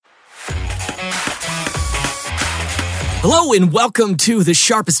Hello and welcome to The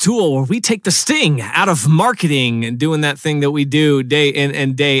Sharpest Tool, where we take the sting out of marketing and doing that thing that we do day in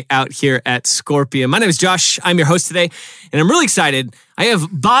and day out here at Scorpion. My name is Josh. I'm your host today, and I'm really excited. I have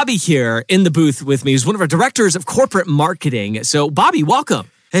Bobby here in the booth with me. He's one of our directors of corporate marketing. So, Bobby, welcome.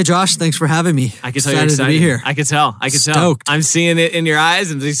 Hey, Josh, thanks for having me. I can tell you're excited to be here. I can tell. Stoked. I'm seeing it in your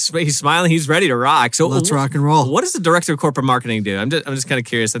eyes, and he's smiling. He's ready to rock. So let's rock and roll. What does the director of corporate marketing do? I'm just kind of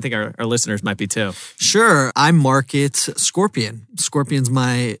curious. I think our listeners might be too. Sure. I market Scorpion. Scorpion's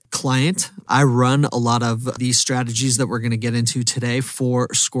my client. I run a lot of these strategies that we're going to get into today for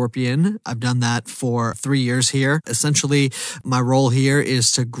Scorpion. I've done that for 3 years here. Essentially, my role here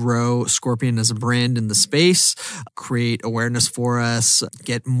is to grow Scorpion as a brand in the space, create awareness for us,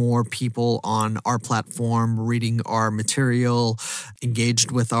 get more people on our platform, reading our material,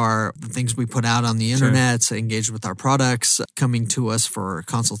 engaged with the things we put out on the internet, sure. Engaged with our products, coming to us for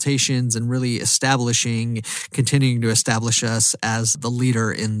consultations, and really continuing to establish us as the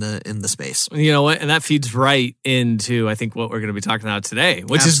leader in the space. You know what? And that feeds right into, I think, what we're going to be talking about today,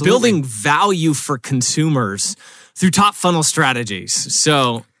 which Absolutely. is building value for consumers through top funnel strategies.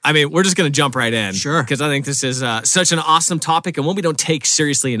 So, I mean, we're just going to jump right in. Sure. Because I think this is such an awesome topic and one we don't take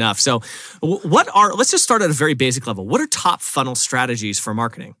seriously enough. So let's just start at a very basic level. What are top funnel strategies for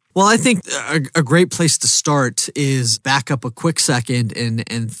marketing? Well, I think a great place to start is back up a quick second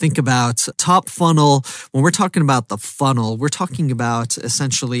and think about top funnel. When we're talking about the funnel, we're talking about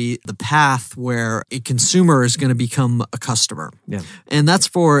essentially the path where a consumer is going to become a customer. Yeah. And that's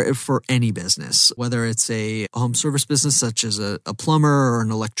for any business, whether it's a home service business such as a plumber or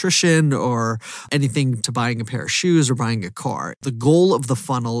an electrician or anything to buying a pair of shoes or buying a car. The goal of the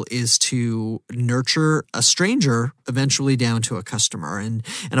funnel is to nurture a stranger eventually down to a customer. And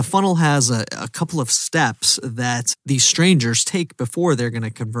a funnel has a couple of steps that these strangers take before they're going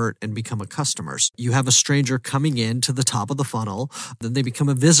to convert and become a customer. You have a stranger coming in to the top of the funnel, then they become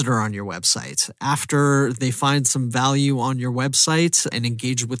a visitor on your website. After they find some value on your website and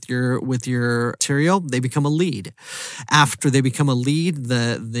engage with your material, they become a lead. After they become a lead,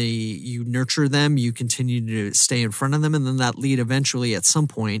 you nurture them, you continue to stay in front of them, and then that lead eventually at some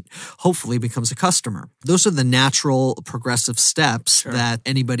point hopefully becomes a customer. Those are the natural progressive steps Sure. that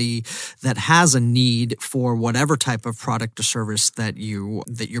anybody that has a need for whatever type of product or service that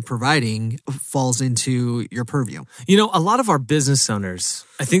you're providing falls into your purview. You know, a lot of our business owners,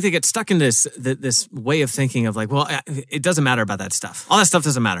 I think they get stuck in this way of thinking of like, well, it doesn't matter about that stuff. All that stuff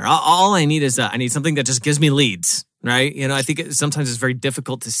doesn't matter. All I need is I need something that just gives me leads, right? You know, I think sometimes it's very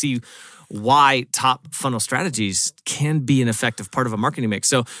difficult to see why top funnel strategies can be an effective part of a marketing mix.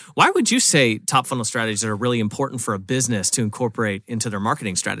 So why would you say top funnel strategies are really important for a business to incorporate into their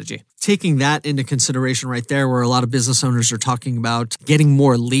marketing strategy? Taking that into consideration right there, where a lot of business owners are talking about getting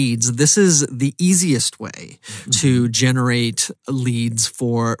more leads, this is the easiest way to generate leads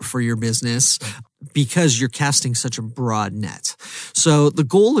for your business, because you're casting such a broad net. So the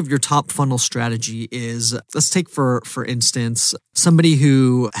goal of your top funnel strategy is, let's take for instance, somebody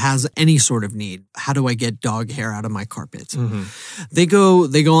who has any sort of need. How do I get dog hair out of my carpet? Mm-hmm. They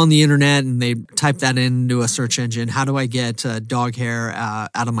go on the internet and they type that into a search engine. How do I get dog hair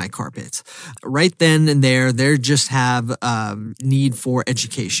out of my carpet? Right then and there, they just have need for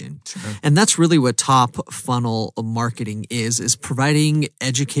education. Sure. And that's really what top funnel marketing is providing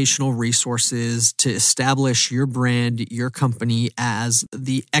educational resources to establish your brand, your company as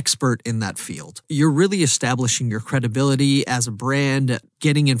the expert in that field. You're really establishing your credibility as a brand,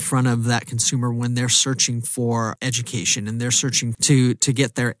 getting in front of that consumer when they're searching for education and they're searching to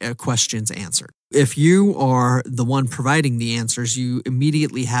get their questions answered. If you are the one providing the answers, you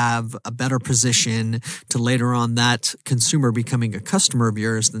immediately have a better position to later on that consumer becoming a customer of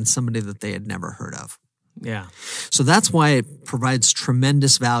yours than somebody that they had never heard of. Yeah. So that's why it provides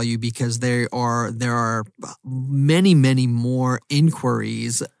tremendous value, because there are many, many more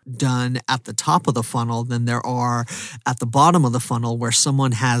inquiries done at the top of the funnel than there are at the bottom of the funnel, where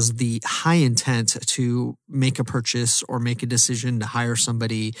someone has the high intent to make a purchase or make a decision to hire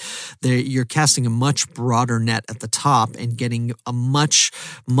somebody. You're casting a much broader net at the top and getting a much,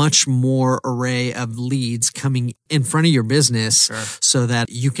 much more array of leads coming in front of your business. Sure. So that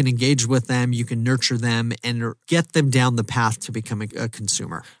you can engage with them, you can nurture them, and get them down the path to becoming a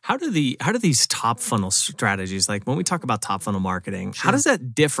consumer. How do these top funnel strategies, like when we talk about top funnel marketing, Sure. how does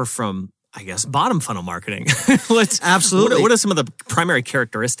that differ from I guess, bottom funnel marketing. Absolutely. What are some of the primary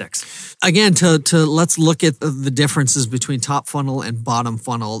characteristics? Again, let's look at the differences between top funnel and bottom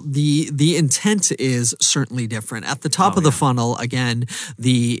funnel. The intent is certainly different. At the top of the funnel, again,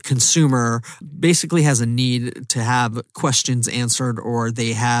 the consumer basically has a need to have questions answered, or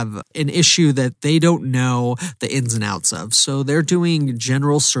they have an issue that they don't know the ins and outs of. So they're doing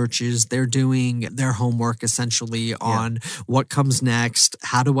general searches. They're doing their homework essentially on what comes next.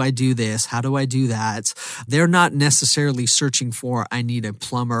 How do I do this? How do I do that? They're not necessarily searching for, I need a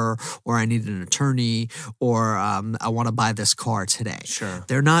plumber, or I need an attorney, or I want to buy this car today. Sure.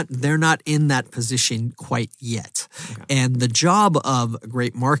 They're not in that position quite yet. Okay. And the job of a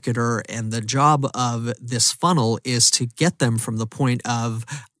great marketer and the job of this funnel is to get them from the point of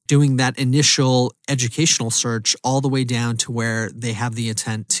doing that initial educational search all the way down to where they have the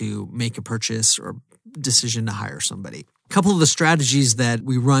intent to make a purchase or decision to hire somebody. A couple of the strategies that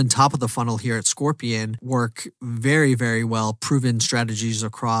we run top of the funnel here at Scorpion work very, very well, proven strategies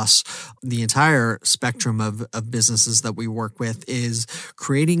across the entire spectrum of businesses that we work with, is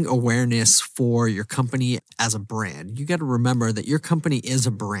creating awareness for your company as a brand. You got to remember that your company is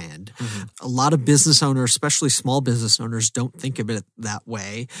a brand. Mm-hmm. A lot of business owners, especially small business owners, don't think of it that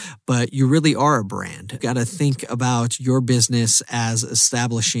way, but you really are a brand. You got to think about your business as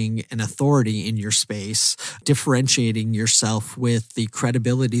establishing an authority in your space, differentiating yourself with the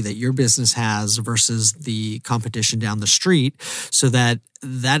credibility that your business has versus the competition down the street, so that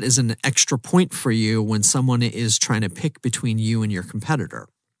is an extra point for you when someone is trying to pick between you and your competitor.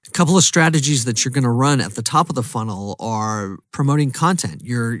 A couple of strategies that you're going to run at the top of the funnel are promoting content.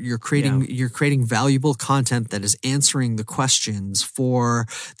 You're creating valuable content that is answering the questions for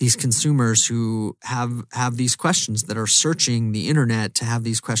these consumers who have these questions, that are searching the internet to have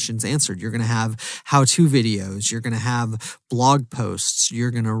these questions answered. You're going to have how-to videos. You're going to have blog posts.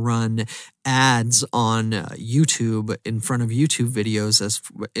 You're going to run ads on YouTube in front of YouTube videos as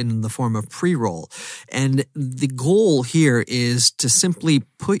in the form of pre-roll. And the goal here is to simply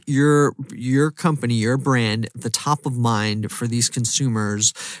put your company, your brand, at the top of mind for these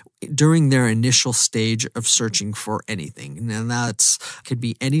consumers during their initial stage of searching for anything. And that could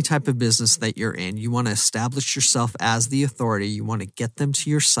be any type of business that you're in. You want to establish yourself as the authority. You want to get them to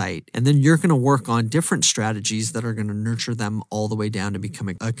your site. And then you're going to work on different strategies that are going to nurture them all the way down to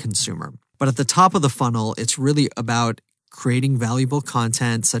becoming a consumer. But at the top of the funnel, it's really about creating valuable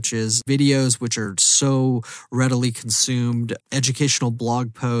content such as videos, which are so readily consumed, educational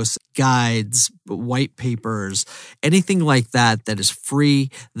blog posts, guides, white papers, anything like that is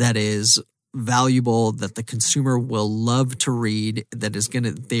free, that is valuable, that the consumer will love to read,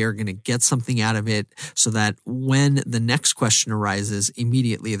 they are gonna get something out of it, so that when the next question arises,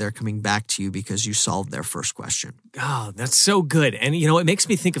 immediately they're coming back to you because you solved their first question. Oh, that's so good. And, it makes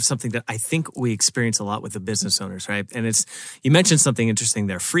me think of something that I think we experience a lot with the business owners, right? And you mentioned something interesting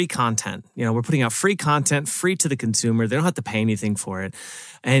there, free content. We're putting out free content, free to the consumer. They don't have to pay anything for it.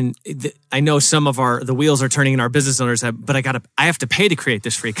 And I know some of the wheels are turning in our business owners, but I have to pay to create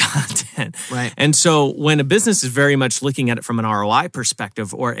this free content. Right. And so when a business is very much looking at it from an ROI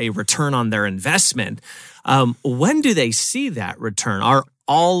perspective or a return on their investment, when do they see that return? Are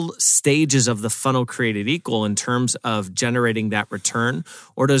all stages of the funnel created equal in terms of generating that return?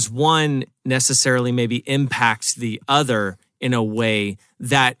 Or does one necessarily maybe impact the other in a way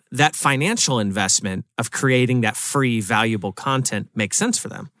that financial investment of creating that free, valuable content makes sense for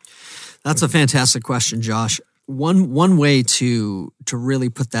them? That's a fantastic question, Josh. One way to really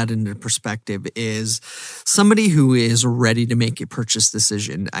put that into perspective is somebody who is ready to make a purchase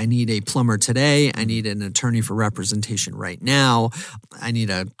decision. I need a plumber today. I need an attorney for representation right now. I need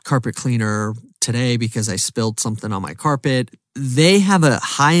a carpet cleaner today because I spilled something on my carpet. They have a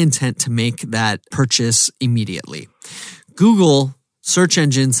high intent to make that purchase immediately. Google, search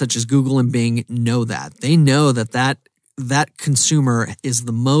engines such as Google and Bing know that. They know that consumer is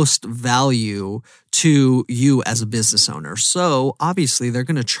the most value to you as a business owner. So obviously they're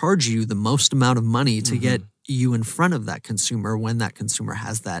going to charge you the most amount of money to get you in front of that consumer when that consumer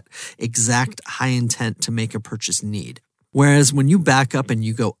has that exact high intent to make a purchase need. Whereas when you back up and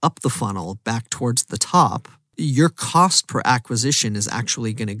you go up the funnel back towards the top, your cost per acquisition is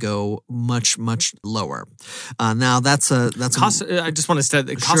actually going to go much, much lower. Now that's cost. I just want to say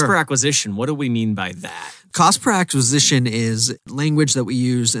cost per acquisition. What do we mean by that? Cost per acquisition is language that we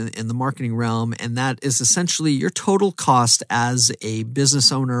use in the marketing realm, and that is essentially your total cost as a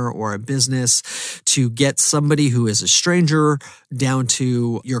business owner or a business to get somebody who is a stranger down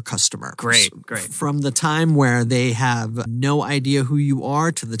to your customer. Great. From the time where they have no idea who you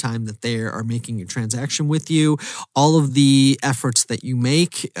are to the time that they are making a transaction with you, all of the efforts that you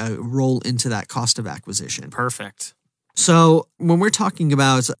make roll into that cost of acquisition. Perfect. So when we're talking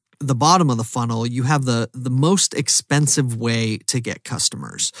about the bottom of the funnel, you have the most expensive way to get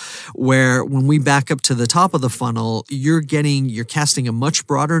customers, where when we back up to the top of the funnel, you're casting a much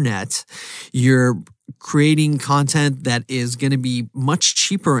broader net. You're creating content that is going to be much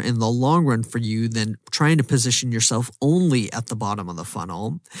cheaper in the long run for you than trying to position yourself only at the bottom of the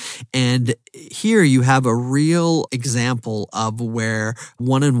funnel. And here you have a real example of where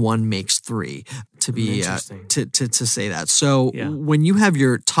 1 and 1 makes 3. To be to say that. So when you have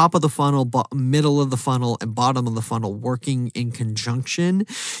your top of the funnel, middle of the funnel, and bottom of the funnel working in conjunction,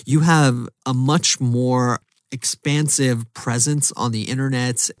 you have a much more expansive presence on the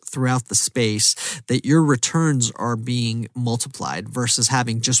internet throughout the space, that your returns are being multiplied versus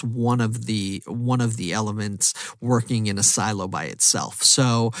having just one of the elements working in a silo by itself.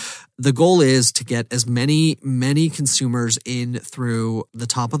 So the goal is to get as many consumers in through the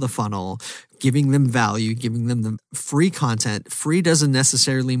top of the funnel, giving them value, giving them the free content. Free doesn't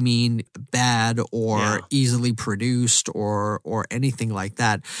necessarily mean bad or easily produced or anything like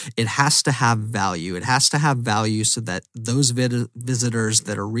that. It has to have value. It has to have value so that those visitors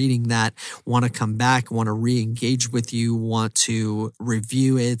that are reading that want to come back, want to re-engage with you, want to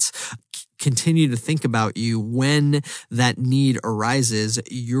review it, continue to think about you. When that need arises,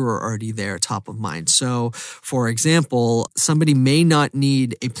 you're already there, top of mind. So, for example, somebody may not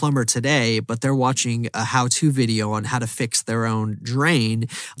need a plumber today, but they're watching a how-to video on how to fix their own drain.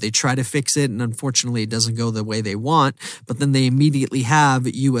 They try to fix it, and unfortunately, it doesn't go the way they want, but then they immediately have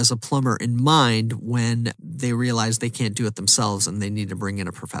you as a plumber in mind when they realize they can't do it themselves and they need to bring in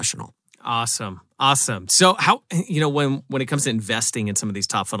a professional. Awesome. So how, when it comes to investing in some of these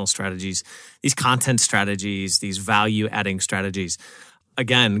top funnel strategies, these content strategies, these value adding strategies,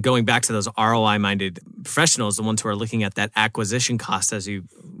 again, going back to those ROI minded professionals, the ones who are looking at that acquisition cost, as you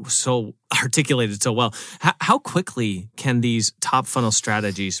so articulated so well, how quickly can these top funnel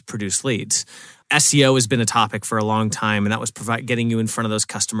strategies produce leads? SEO has been a topic for a long time, and that was getting you in front of those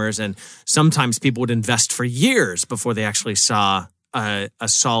customers. And sometimes people would invest for years before they actually saw a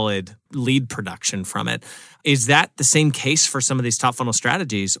solid lead production from it. Is that the same case for some of these top funnel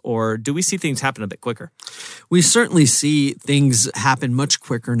strategies, or do we see things happen a bit quicker? We certainly see things happen much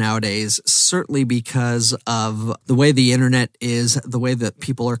quicker nowadays, certainly because of the way the internet is, the way that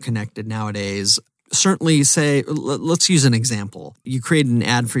people are connected nowadays. Certainly, say, let's use an example. You create an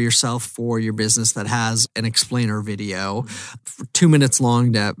ad for yourself for your business that has an explainer video for 2 minutes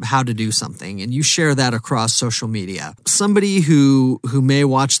long to how to do something, and you share that across social media. Somebody who may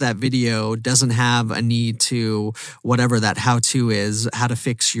watch that video doesn't have a need to, whatever that how-to is, how to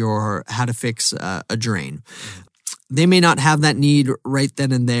fix a drain. They may not have that need right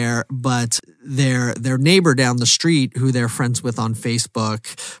then and there, but their neighbor down the street who they're friends with on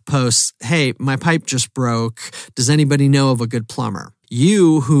Facebook posts, "Hey, my pipe just broke. Does anybody know of a good plumber?"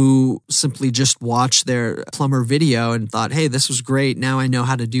 You, who simply just watched their plumber video and thought, "Hey, this was great. Now I know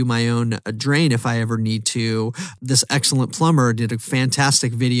how to do my own drain if I ever need to." This excellent plumber did a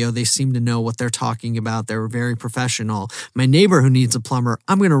fantastic video. They seem to know what they're talking about. They were very professional. My neighbor who needs a plumber,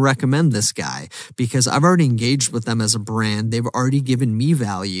 I'm going to recommend this guy because I've already engaged with them as a brand. They've already given me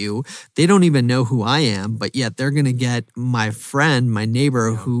value. They don't even know who I am, but yet they're going to get my friend, my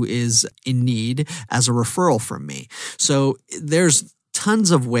neighbor who is in need as a referral from me. So there's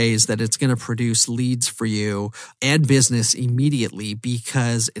tons of ways that it's going to produce leads for you and business immediately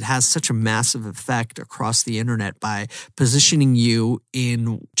because it has such a massive effect across the internet by positioning you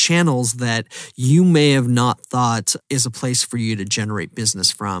in channels that you may have not thought is a place for you to generate business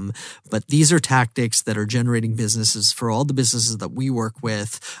from. But these are tactics that are generating businesses for all the businesses that we work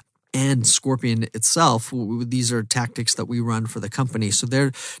with. And Scorpion itself, these are tactics that we run for the company. So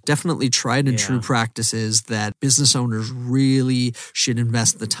they're definitely tried and true practices that business owners really should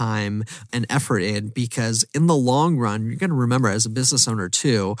invest the time and effort in, because in the long run, you're going to remember as a business owner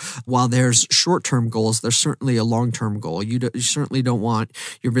too, while there's short-term goals, there's certainly a long-term goal. You certainly don't want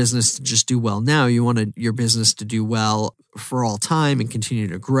your business to just do well now. You want your business to do well for all time and continue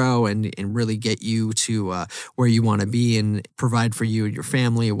to grow and really get you to where you want to be and provide for you and your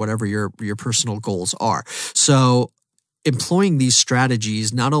family or whatever your personal goals are. So employing these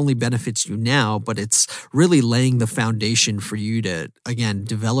strategies not only benefits you now, but it's really laying the foundation for you to, again,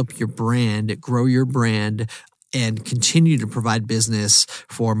 develop your brand, grow your brand, and continue to provide business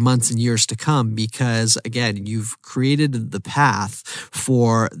for months and years to come because, again, you've created the path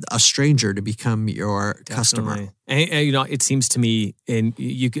for a stranger to become your customer. And, it seems to me, and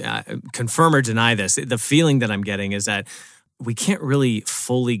you confirm or deny this, the feeling that I'm getting is that we can't really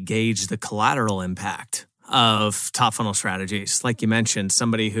fully gauge the collateral impact of top funnel strategies. Like you mentioned,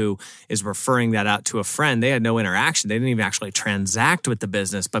 somebody who is referring that out to a friend, they had no interaction. They didn't even actually transact with the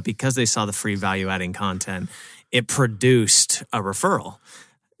business, but because they saw the free value adding content, it produced a referral.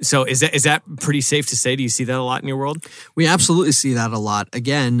 So is that pretty safe to say? Do you see that a lot in your world? We absolutely see that a lot.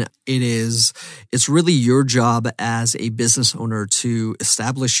 Again, it's really your job as a business owner to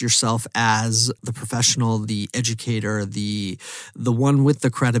establish yourself as the professional, the educator, the one with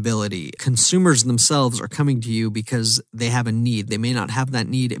the credibility. Consumers themselves are coming to you because they have a need. They may not have that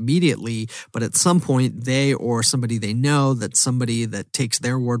need immediately, but at some point they or somebody they know, that somebody that takes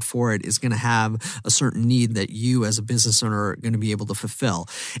their word for it is going to have a certain need that you as a business owner are going to be able to fulfill.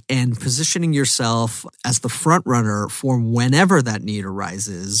 And positioning yourself as the front runner for whenever that need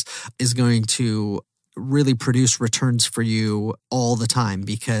arises is going to really produce returns for you all the time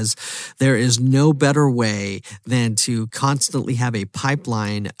because there is no better way than to constantly have a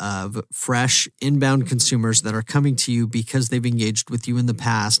pipeline of fresh inbound consumers that are coming to you because they've engaged with you in the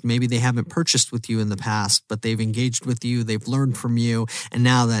past. Maybe they haven't purchased with you in the past, but they've engaged with you, they've learned from you, and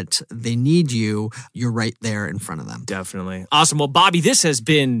now that they need you, you're right there in front of them. Definitely. Awesome. Well, Bobby, this has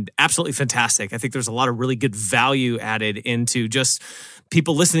been absolutely fantastic. I think there's a lot of really good value added into just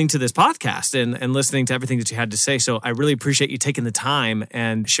people listening to this podcast and listening to everything that you had to say. So I really appreciate you taking the time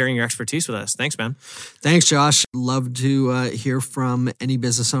and sharing your expertise with us. Thanks, man. Thanks, Josh. Love to hear from any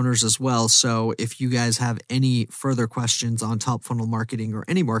business owners as well. So if you guys have any further questions on top funnel marketing or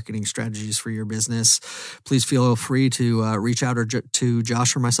any marketing strategies for your business, please feel free to reach out to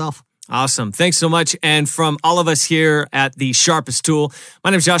Josh or myself. Awesome. Thanks so much. And from all of us here at The Sharpest Tool,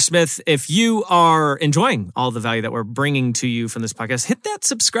 my name is Josh Smith. If you are enjoying all the value that we're bringing to you from this podcast, hit that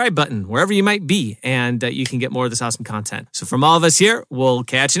subscribe button wherever you might be, and you can get more of this awesome content. So from all of us here, we'll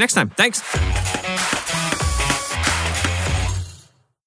catch you next time. Thanks.